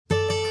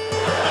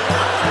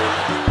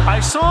I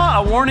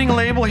saw a warning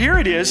label. Here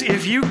it is.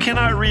 If you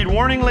cannot read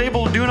warning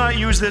label, do not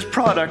use this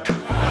product.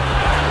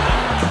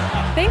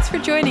 Thanks for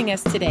joining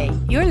us today.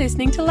 You're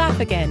listening to Laugh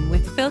Again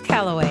with Phil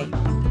Callaway.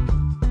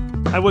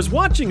 I was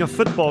watching a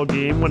football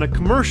game when a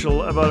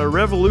commercial about a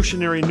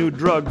revolutionary new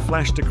drug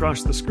flashed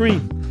across the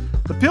screen.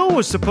 The pill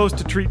was supposed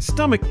to treat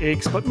stomach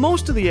aches, but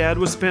most of the ad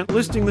was spent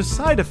listing the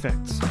side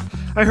effects.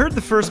 I heard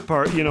the first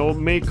part,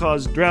 may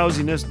cause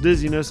drowsiness,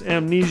 dizziness,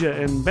 amnesia,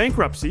 and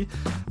bankruptcy,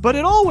 but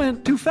it all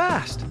went too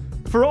fast.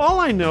 For all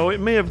I know, it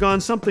may have gone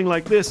something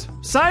like this.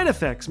 Side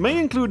effects may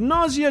include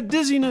nausea,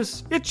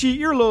 dizziness, itchy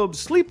earlobes,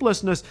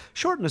 sleeplessness,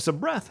 shortness of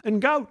breath,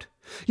 and gout.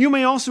 You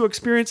may also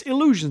experience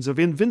illusions of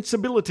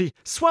invincibility,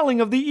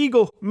 swelling of the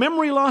ego,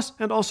 memory loss,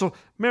 and also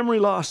memory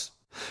loss.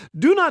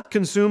 Do not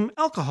consume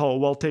alcohol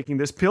while taking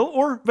this pill,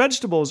 or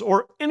vegetables,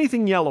 or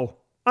anything yellow.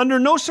 Under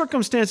no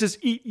circumstances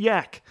eat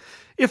yak.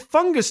 If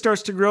fungus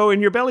starts to grow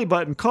in your belly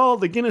button, call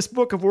the Guinness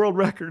Book of World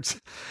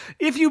Records.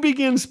 If you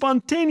begin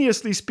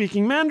spontaneously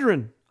speaking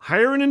Mandarin,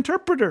 hire an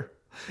interpreter.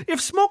 If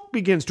smoke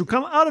begins to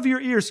come out of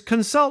your ears,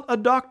 consult a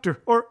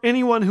doctor or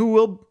anyone who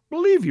will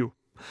believe you.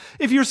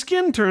 If your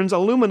skin turns a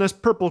luminous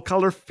purple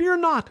color, fear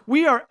not.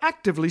 We are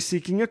actively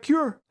seeking a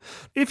cure.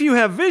 If you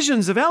have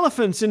visions of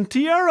elephants in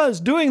tiaras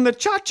doing the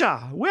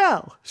cha-cha,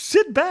 well,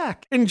 sit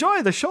back,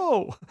 enjoy the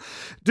show.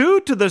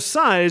 Due to the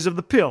size of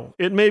the pill,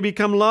 it may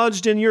become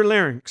lodged in your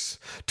larynx.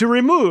 To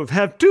remove,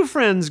 have two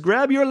friends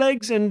grab your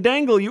legs and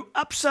dangle you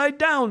upside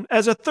down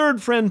as a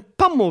third friend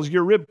pummels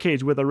your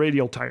ribcage with a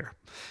radial tire.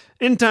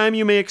 In time,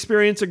 you may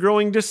experience a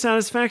growing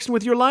dissatisfaction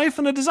with your life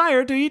and a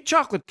desire to eat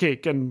chocolate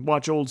cake and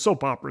watch old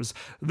soap operas.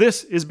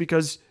 This is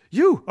because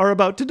you are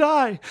about to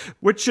die,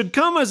 which should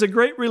come as a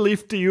great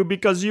relief to you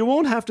because you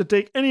won't have to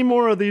take any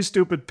more of these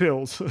stupid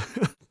pills.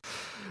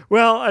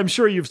 Well, I'm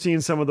sure you've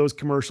seen some of those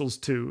commercials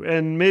too,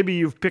 and maybe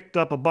you've picked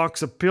up a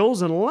box of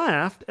pills and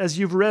laughed as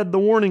you've read the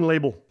warning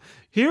label.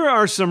 Here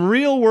are some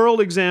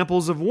real-world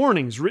examples of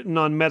warnings written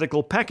on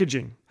medical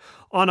packaging.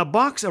 On a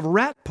box of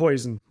rat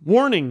poison,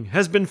 warning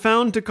has been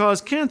found to cause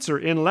cancer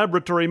in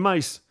laboratory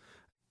mice.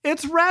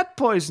 It's rat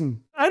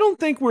poison. I don't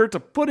think we're to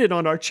put it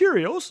on our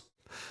Cheerios.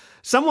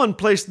 Someone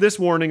placed this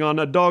warning on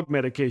a dog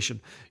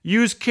medication.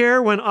 Use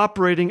care when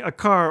operating a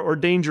car or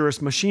dangerous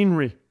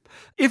machinery.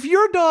 If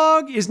your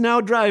dog is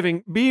now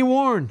driving, be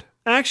warned.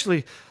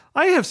 Actually,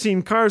 I have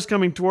seen cars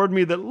coming toward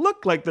me that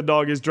look like the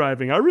dog is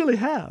driving. I really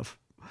have.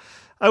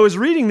 I was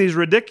reading these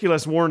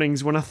ridiculous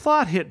warnings when a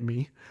thought hit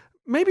me.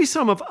 Maybe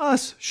some of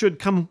us should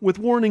come with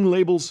warning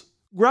labels.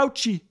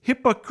 Grouchy,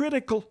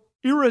 hypocritical,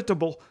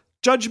 irritable,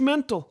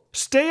 judgmental.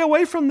 Stay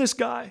away from this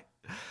guy.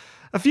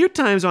 A few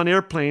times on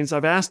airplanes,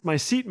 I've asked my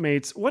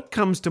seatmates what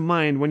comes to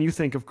mind when you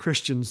think of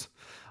Christians.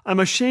 I'm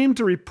ashamed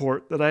to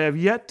report that I have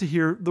yet to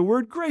hear the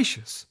word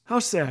gracious. How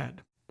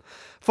sad.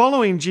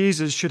 Following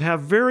Jesus should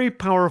have very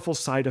powerful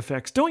side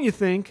effects, don't you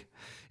think?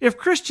 If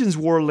Christians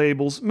wore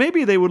labels,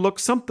 maybe they would look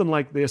something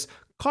like this.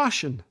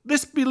 Caution,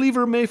 this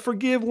believer may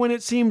forgive when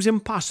it seems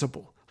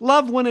impossible,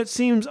 love when it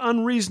seems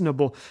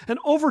unreasonable, and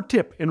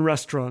overtip in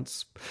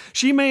restaurants.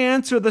 She may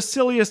answer the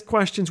silliest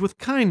questions with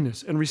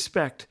kindness and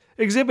respect,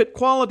 exhibit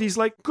qualities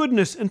like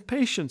goodness and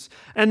patience,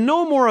 and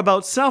know more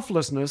about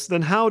selflessness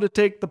than how to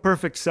take the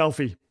perfect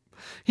selfie.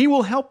 He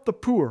will help the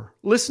poor,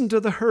 listen to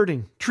the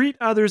hurting, treat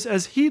others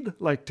as he'd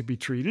like to be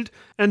treated,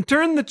 and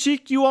turn the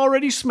cheek you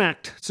already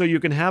smacked so you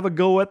can have a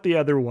go at the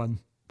other one.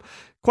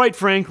 Quite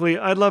frankly,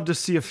 I'd love to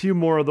see a few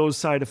more of those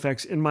side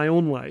effects in my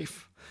own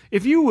life.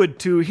 If you would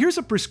too, here's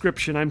a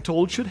prescription I'm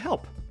told should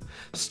help.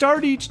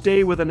 Start each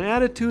day with an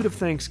attitude of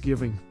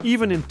thanksgiving,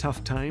 even in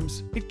tough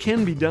times. It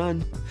can be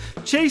done.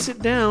 Chase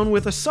it down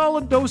with a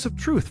solid dose of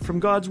truth from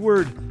God's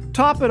Word.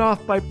 Top it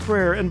off by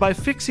prayer and by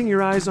fixing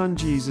your eyes on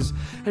Jesus,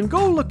 and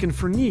go looking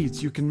for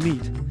needs you can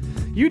meet.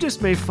 You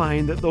just may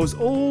find that those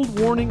old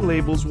warning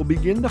labels will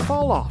begin to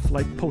fall off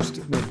like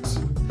Post-it notes.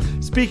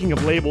 Speaking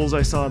of labels,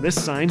 I saw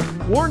this sign.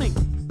 Warning!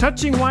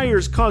 Touching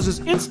wires causes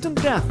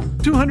instant death.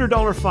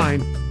 $200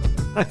 fine.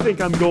 I think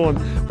I'm going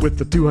with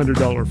the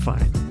 $200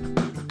 fine.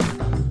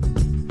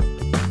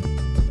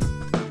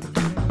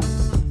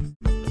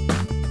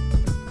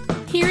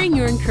 Hearing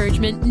your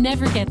encouragement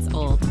never gets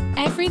old.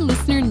 Every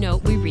listener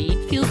note we read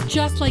feels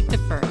just like the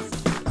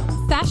first.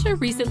 Sasha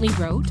recently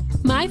wrote,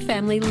 "My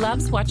family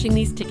loves watching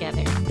these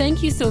together.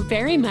 Thank you so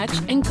very much,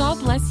 and God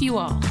bless you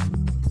all."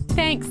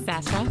 Thanks,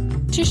 Sasha.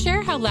 To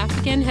share how Laugh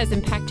Again has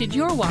impacted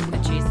your walk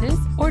with Jesus,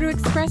 or to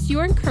express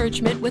your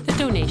encouragement with a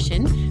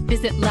donation,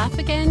 visit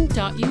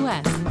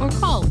laughagain.us or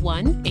call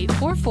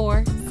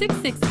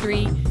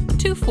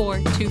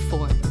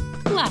 1-844-663-2424.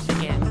 Laugh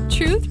Again.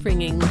 Truth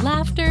bringing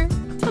laughter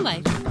to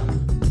life.